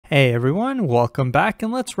Hey everyone, welcome back,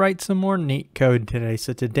 and let's write some more Leetcode today.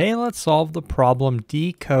 So today let's solve the problem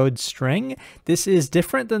decode string. This is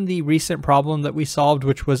different than the recent problem that we solved,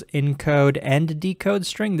 which was encode and decode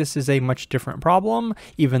string. This is a much different problem,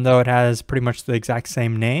 even though it has pretty much the exact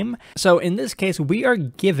same name. So in this case, we are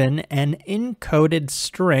given an encoded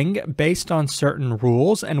string based on certain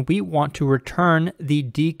rules, and we want to return the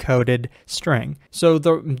decoded string. So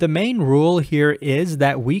the main rule here is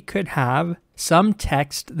that we could have some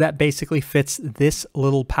text that basically fits this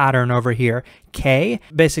little pattern over here. K,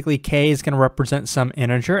 basically K is going to represent some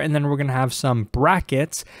integer, and then we're going to have some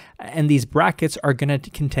brackets, and these brackets are going to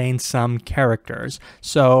contain some characters.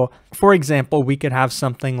 So for example, we could have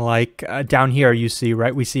something like down here, you see,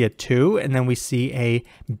 right? We see a 2, and then we see a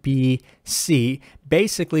BC.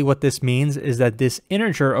 Basically what this means is that this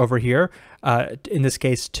integer over here, in this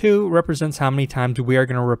case 2, represents how many times we are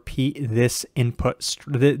going to repeat this input,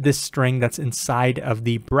 this string that's inside of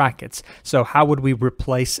the brackets. So how would we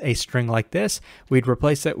replace a string like this? We'd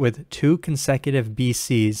replace it with 2 consecutive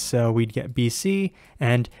BCs. So we'd get BC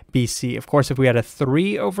and BC. Of course, if we had a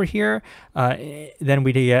 3 over here, then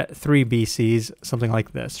we'd get 3 BCs, something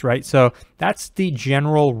like this, right? So that's the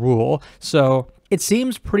general rule. So it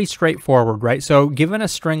seems pretty straightforward, right? So given a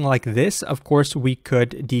string like this, of course, we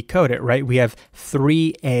could decode it, right? We have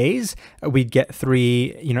 3 A's. We'd get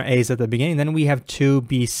 3, A's at the beginning. Then we have 2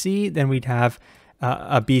 BC. Then we'd have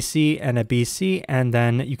a BC and a BC, and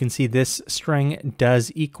then you can see this string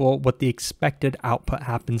does equal what the expected output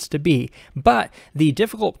happens to be. But the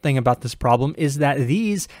difficult thing about this problem is that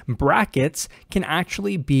these brackets can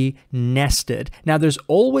actually be nested. Now, there's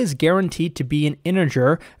always guaranteed to be an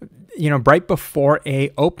integer right before a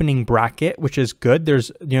opening bracket, which is good. There's,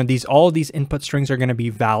 all of these input strings are going to be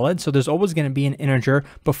valid. So there's always going to be an integer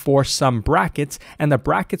before some brackets, and the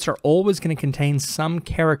brackets are always going to contain some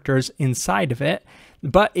characters inside of it,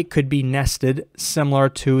 but it could be nested similar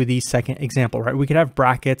to the second example, right? We could have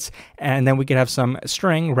brackets, and then we could have some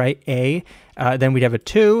string, right? A, then we'd have a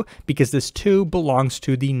 2, because this 2 belongs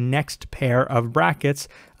to the next pair of brackets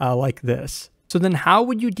like this. So then how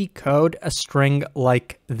would you decode a string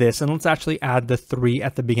like this? And let's actually add the 3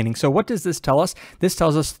 at the beginning. So what does this tell us? This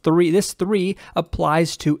tells us this 3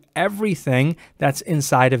 applies to everything that's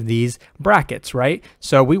inside of these brackets, right?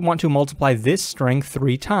 So we want to multiply this string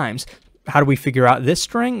 3 times. How do we figure out this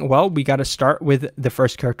string? Well, we got to start with the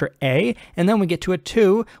first character A, and then we get to a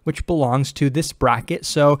 2, which belongs to this bracket.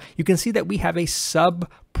 So you can see that we have a sub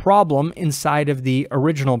problem inside of the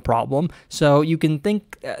original problem. So you can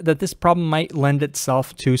think that this problem might lend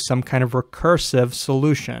itself to some kind of recursive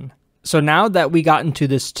solution. So now that we got into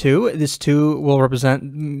this 2 will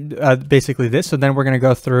represent basically this. So then we're going to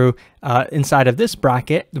go through inside of this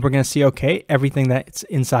bracket. We're going to see, okay, everything that's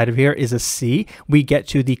inside of here is a C. We get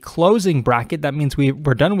to the closing bracket. That means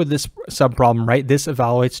we're done with this subproblem, right? This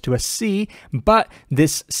evaluates to a C, but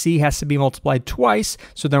this C has to be multiplied twice.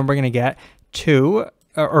 So then we're going to get 2,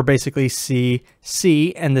 or basically C,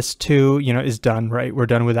 and this 2, is done, right? We're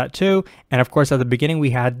done with that 2. And of course, at the beginning, we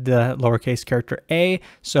had the lowercase character A.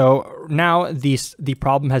 So now the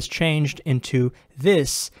problem has changed into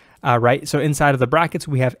this, right? So inside of the brackets,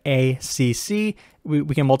 we have A, C, C. We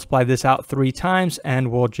can multiply this out 3 times,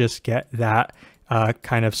 and we'll just get that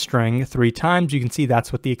kind of string 3 times. You can see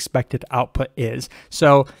that's what the expected output is.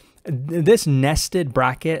 So this nested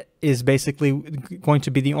bracket is basically going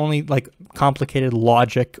to be the only complicated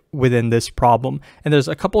logic within this problem. And there's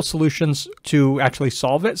a couple solutions to actually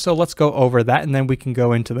solve it. So let's go over that, and then we can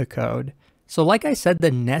go into the code. So like I said,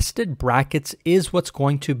 the nested brackets is what's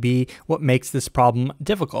going to be what makes this problem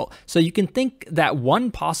difficult. So you can think that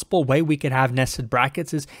one possible way we could have nested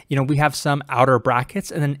brackets is, we have some outer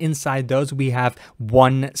brackets, and then inside those we have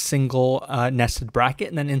one single nested bracket,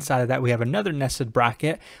 and then inside of that we have another nested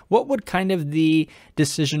bracket. What would kind of the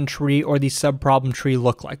decision tree or the subproblem tree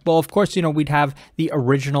look like? Well, of course, we'd have the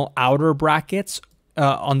original outer brackets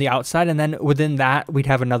on the outside, and then within that we'd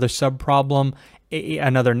have another subproblem,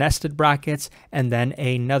 another nested brackets, and then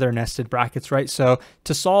another nested brackets, right? So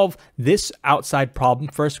to solve this outside problem,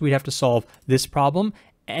 first we'd have to solve this problem,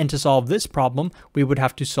 and to solve this problem, we would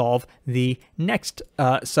have to solve the next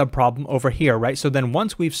subproblem over here, right? So then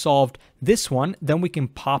once we've solved this one, then we can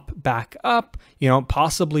pop back up,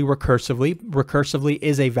 possibly recursively. Recursively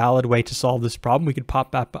is a valid way to solve this problem. We could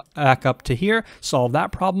pop back up to here, solve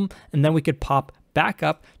that problem, and then we could pop back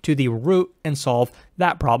up to the root and solve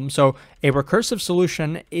that problem. So a recursive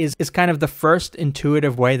solution is kind of the first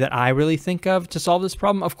intuitive way that I really think of to solve this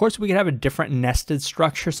problem. Of course, we could have a different nested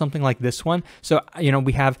structure, something like this one. So,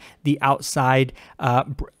 we have the outside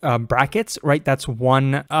brackets, right? That's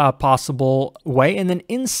one possible way. And then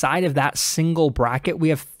inside of that single bracket, we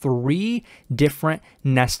have 3 different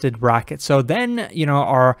nested brackets. So then,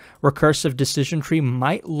 our recursive decision tree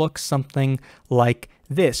might look something like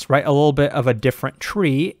this, right? A little bit of a different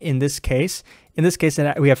tree in this case. In this case,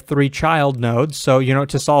 we have 3 child nodes. So,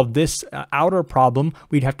 to solve this outer problem,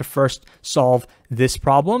 we'd have to first solve this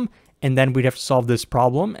problem, and then we'd have to solve this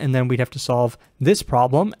problem, and then we'd have to solve this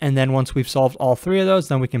problem. And then once we've solved all 3 of those,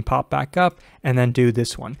 then we can pop back up and then do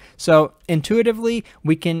this one. So intuitively,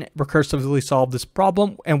 we can recursively solve this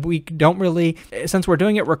problem, and we don't really, since we're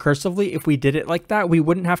doing it recursively, if we did it like that, we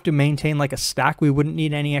wouldn't have to maintain like a stack. We wouldn't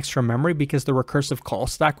need any extra memory because the recursive call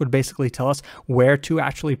stack would basically tell us where to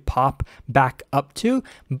actually pop back up to.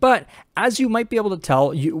 But as you might be able to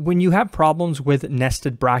tell, when you have problems with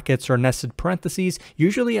nested brackets or nested parentheses,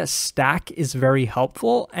 usually a stack is very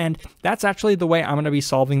helpful, and that's actually the way I'm going to be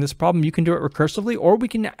solving this problem. You can do it recursively, or we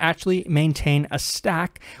can actually maintain a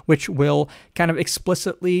stack, which will kind of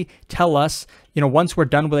explicitly tell us, once we're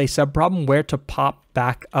done with a subproblem, where to pop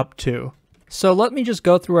back up to. So let me just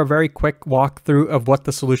go through a very quick walkthrough of what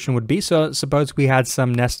the solution would be. So suppose we had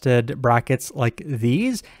some nested brackets like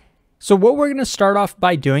these. So what we're going to start off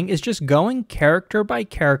by doing is just going character by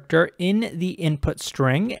character in the input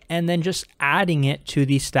string and then just adding it to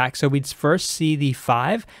the stack. So we'd first see the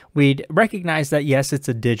 5. We'd recognize that, yes, it's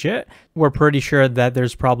a digit. We're pretty sure that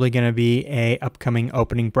there's probably going to be a upcoming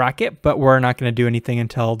opening bracket, but we're not going to do anything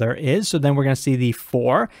until there is. So then we're going to see the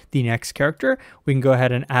 4, the next character. We can go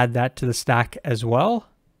ahead and add that to the stack as well.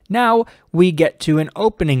 Now we get to an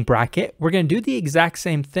opening bracket. We're going to do the exact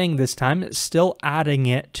same thing this time, still adding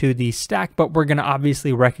it to the stack, but we're going to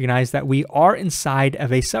obviously recognize that we are inside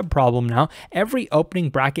of a subproblem now. Every opening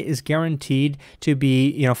bracket is guaranteed to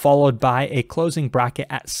be, followed by a closing bracket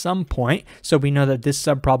at some point. So we know that this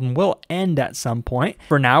subproblem will end at some point.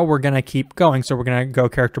 For now, we're going to keep going. So we're going to go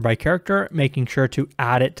character by character, making sure to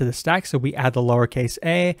add it to the stack. So we add the lowercase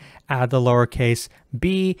a, add the lowercase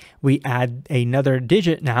b, we add another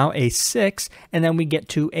digit now, a 6, and then we get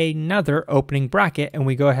to another opening bracket, and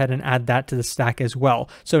we go ahead and add that to the stack as well.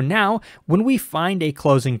 So now when we find a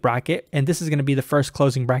closing bracket, and this is going to be the first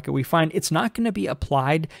closing bracket we find, it's not going to be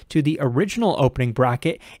applied to the original opening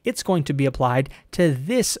bracket. It's going to be applied to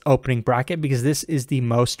this opening bracket because this is the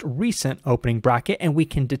most recent opening bracket, and we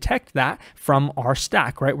can detect that from our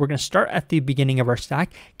stack, right? We're going to start at the beginning of our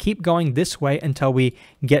stack, keep going this way until we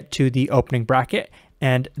get to the opening bracket.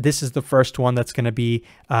 And this is the first one that's going to be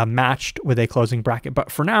matched with a closing bracket.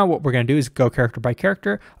 But for now, what we're going to do is go character by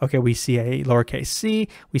character. Okay, we see a lowercase c,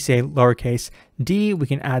 we see a lowercase d. We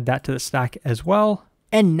can add that to the stack as well.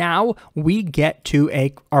 And now we get to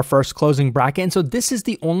our first closing bracket. And so this is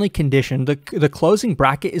the only condition. The closing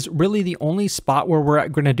bracket is really the only spot where we're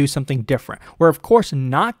going to do something different. We're, of course,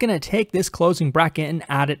 not going to take this closing bracket and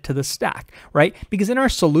add it to the stack, right? Because in our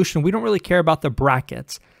solution, we don't really care about the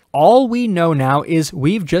brackets. All we know now is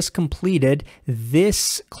we've just completed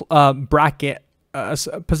this bracket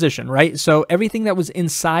position, right? So everything that was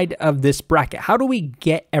inside of this bracket, how do we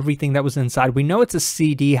get everything that was inside? We know it's a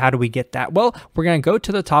CD. How do we get that? Well, we're going to go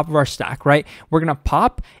to the top of our stack, right? We're going to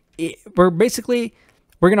pop, we're going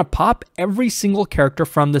to pop every single character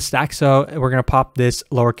from the stack. So we're going to pop this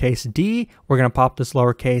lowercase d. We're going to pop this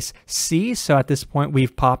lowercase c. So at this point,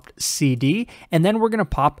 we've popped CD. And then we're going to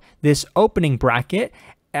pop this opening bracket.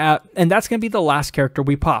 And that's going to be the last character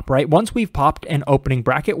we pop, right? Once we've popped an opening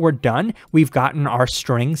bracket, we're done. We've gotten our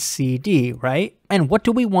string CD, right? And what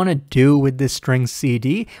do we want to do with this string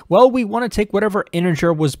CD? Well, we want to take whatever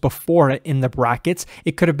integer was before it in the brackets.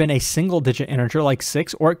 It could have been a single digit integer like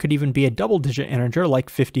 6, or it could even be a double digit integer like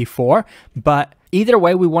 54. But either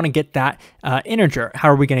way, we want to get that integer. How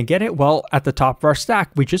are we going to get it? Well, at the top of our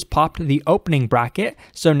stack, we just popped the opening bracket.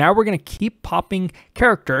 So now we're going to keep popping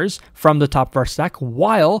characters from the top of our stack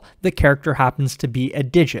while the character happens to be a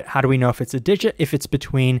digit. How do we know if it's a digit? If it's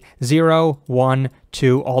between 0, 1,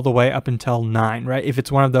 2, all the way up until 9, right? If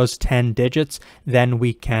it's one of those 10 digits, then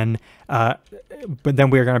we can, but then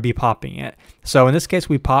we're going to be popping it. So in this case,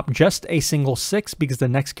 we pop just a single 6 because the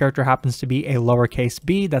next character happens to be a lowercase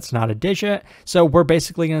b. That's not a digit. So we're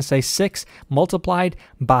basically going to say 6 multiplied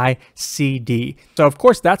by CD. So of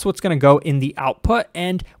course, that's what's going to go in the output.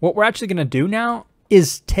 And what we're actually going to do now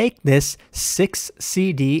is take this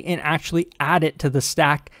 6CD and actually add it to the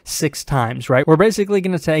stack 6 times, right? We're basically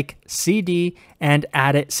going to take CD and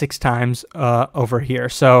add it 6 times over here.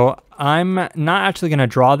 So I'm not actually going to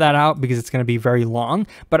draw that out because it's going to be very long,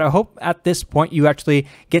 but I hope at this point you actually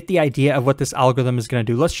get the idea of what this algorithm is going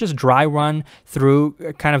to do. Let's just dry run through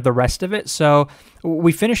kind of the rest of it. So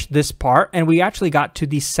we finished this part and we actually got to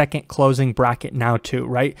the second closing bracket now too,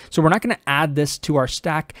 right? So we're not going to add this to our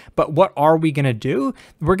stack, but what are we going to do?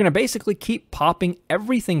 We're going to basically keep popping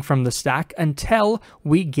everything from the stack until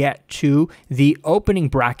we get to the opening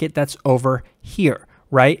bracket that's over here,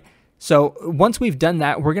 right? So once we've done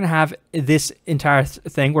that, we're going to have this entire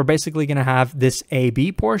thing. We're basically going to have this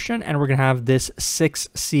AB portion and we're going to have this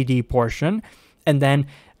 6CD portion. And then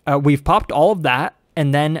we've popped all of that.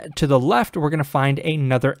 And then to the left, we're going to find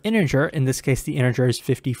another integer. In this case, the integer is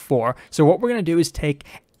 54. So what we're going to do is take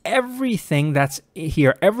everything that's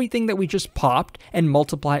here, everything that we just popped, and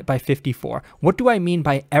multiply it by 54. What do I mean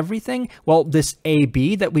by everything? Well, this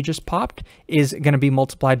AB that we just popped is going to be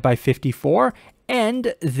multiplied by 54.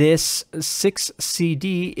 And this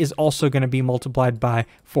 6CD is also going to be multiplied by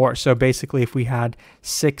 4. So basically, if we had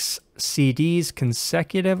 6 CDs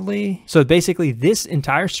consecutively, so basically this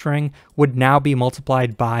entire string would now be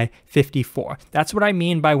multiplied by 54. That's what I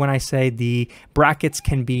mean by when I say the brackets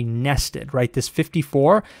can be nested, right? This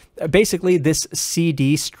 54, basically this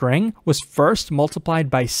CD string was first multiplied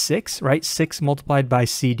by 6, right? 6 multiplied by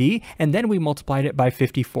CD, and then we multiplied it by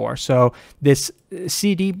 54. So this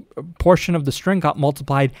CD portion of the string got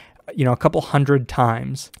multiplied a couple hundred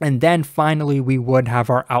times. And then finally we would have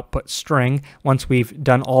our output string once we've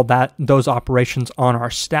done all those operations on our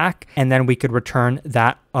stack, and then we could return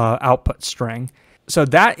that output string. So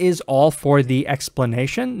that is all for the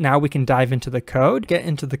explanation. Now we can dive into the code, get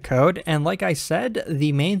into the code. And like I said,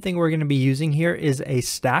 the main thing we're going to be using here is a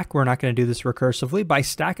stack. We're not going to do this recursively. By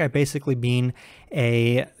stack, I basically mean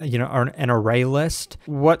an array list.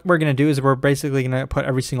 What we're going to do is we're basically going to put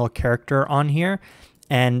every single character on here.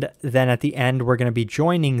 And then at the end, we're going to be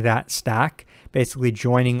joining that stack, basically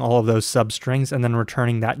joining all of those substrings and then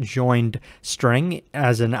returning that joined string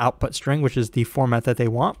as an output string, which is the format that they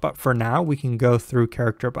want. But for now, we can go through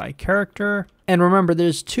character by character. And remember,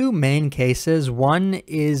 there's two main cases. One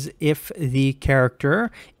is if the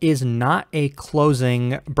character is not a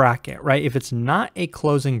closing bracket, right? If it's not a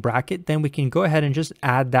closing bracket, then we can go ahead and just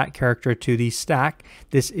add that character to the stack.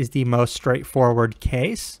 This is the most straightforward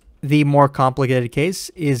case. The more complicated case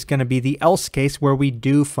is going to be the else case where we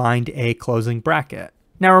do find a closing bracket.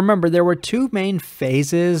 Now remember, there were two main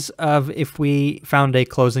phases of if we found a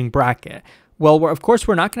closing bracket. Well, of course,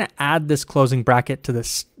 we're not going to add this closing bracket to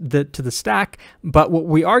the stack, but what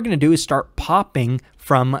we are going to do is start popping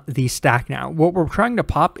from the stack now. What we're trying to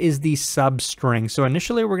pop is the substring. So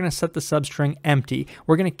initially, we're going to set the substring empty.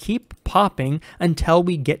 We're going to keep popping until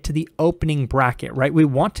we get to the opening bracket, right? We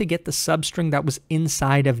want to get the substring that was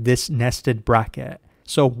inside of this nested bracket.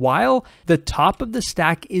 So while the top of the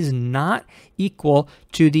stack is not equal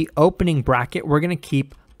to the opening bracket, we're going to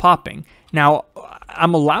keep popping. Now,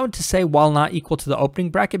 I'm allowed to say while not equal to the opening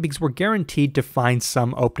bracket because we're guaranteed to find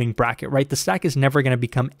some opening bracket, right? The stack is never going to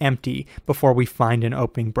become empty before we find an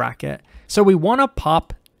opening bracket. So we want to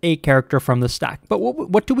pop a character from the stack. But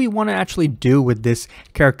what do we want to actually do with this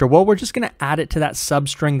character? Well, we're just going to add it to that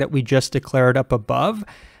substring that we just declared up above.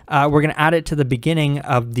 We're going to add it to the beginning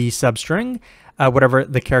of the substring, whatever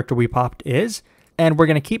the character we popped is. And we're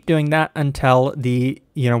going to keep doing that until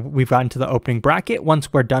we've gotten to the opening bracket.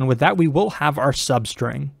 Once we're done with that, we will have our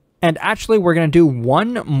substring. And actually, we're going to do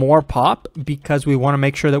one more pop because we want to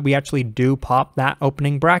make sure that we actually do pop that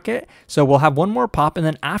opening bracket. So we'll have one more pop. And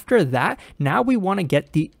then after that, now we want to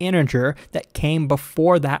get the integer that came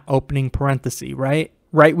before that opening parenthesis, right?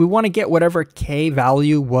 Right, we want to get whatever k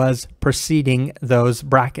value was preceding those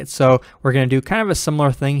brackets. So we're going to do kind of a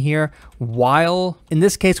similar thing here. While, in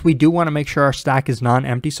this case, we do want to make sure our stack is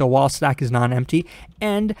non-empty. So while stack is non-empty,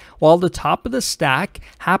 and while the top of the stack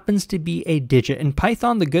happens to be a digit. In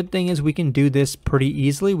Python, the good thing is we can do this pretty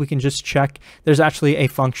easily. We can just check. There's actually a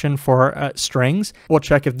function for strings. We'll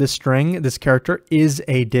check if this string, this character, is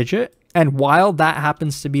a digit. And while that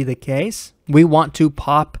happens to be the case, we want to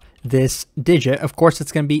pop this digit. Of course,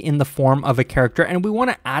 it's going to be in the form of a character, and we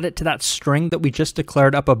want to add it to that string that we just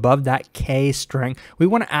declared up above, that k string. We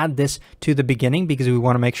want to add this to the beginning because we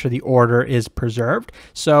want to make sure the order is preserved.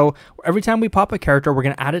 So every time we pop a character, we're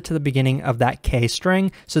going to add it to the beginning of that k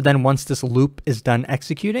string. So then once this loop is done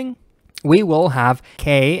executing, we will have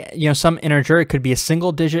k, some integer. It could be a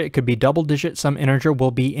single digit, it could be double digit. Some integer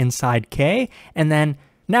will be inside k, and then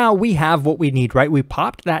Now we have what we need, right? We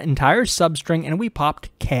popped that entire substring and we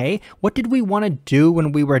popped k. What did we want to do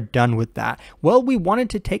when we were done with that? Well, we wanted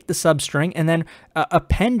to take the substring and then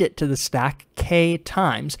append it to the stack k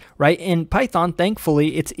times, right? In Python,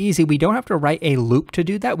 thankfully, it's easy. We don't have to write a loop to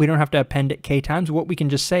do that. We don't have to append it k times. What we can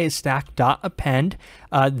just say is stack.append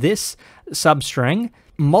this substring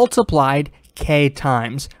multiplied k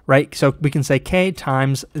times, right? So we can say k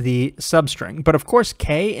times the substring. But of course,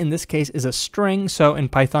 k in this case is a string. So in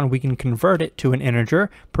Python, we can convert it to an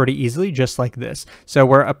integer pretty easily, just like this. So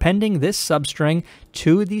we're appending this substring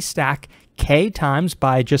to the stack k times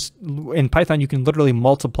by just, in Python, you can literally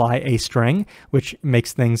multiply a string, which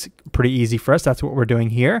makes things pretty easy for us. That's what we're doing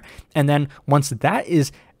here. And then once that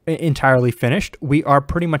is entirely finished, we are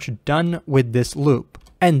pretty much done with this loop.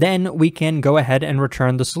 And then we can go ahead and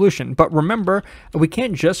return the solution. But remember, we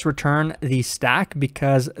can't just return the stack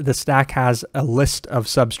because the stack has a list of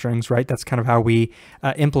substrings, right? That's kind of how we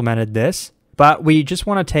implemented this. But we just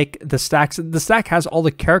want to take the stacks. The stack has all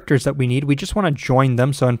the characters that we need. We just want to join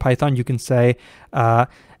them. So in Python, you can say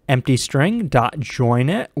empty string dot join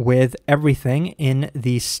it with everything in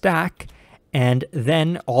the stack. And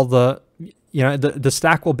then all the the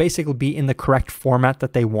stack will basically be in the correct format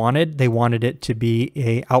that they wanted. They wanted it to be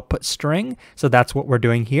a output string. So that's what we're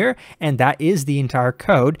doing here. And that is the entire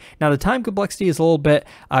code. Now the time complexity is a little bit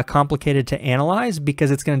complicated to analyze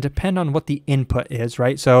because it's going to depend on what the input is,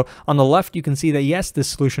 right? So on the left, you can see that yes, this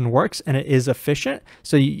solution works and it is efficient.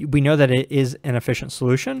 So we know that it is an efficient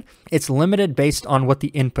solution. It's limited based on what the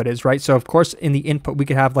input is, right? So of course, in the input, we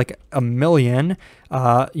could have like a million,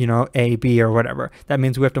 A, B, or whatever. That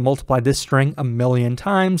means we have to multiply this string a million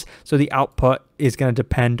times, so the output is going to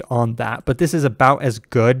depend on that. But this is about as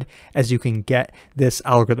good as you can get this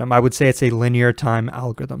algorithm. I would say it's a linear time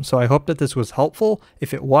algorithm. So I hope that this was helpful.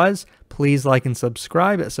 If it was, please like and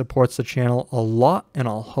subscribe. It supports the channel a lot, and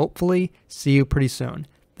I'll hopefully see you pretty soon.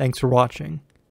 Thanks for watching.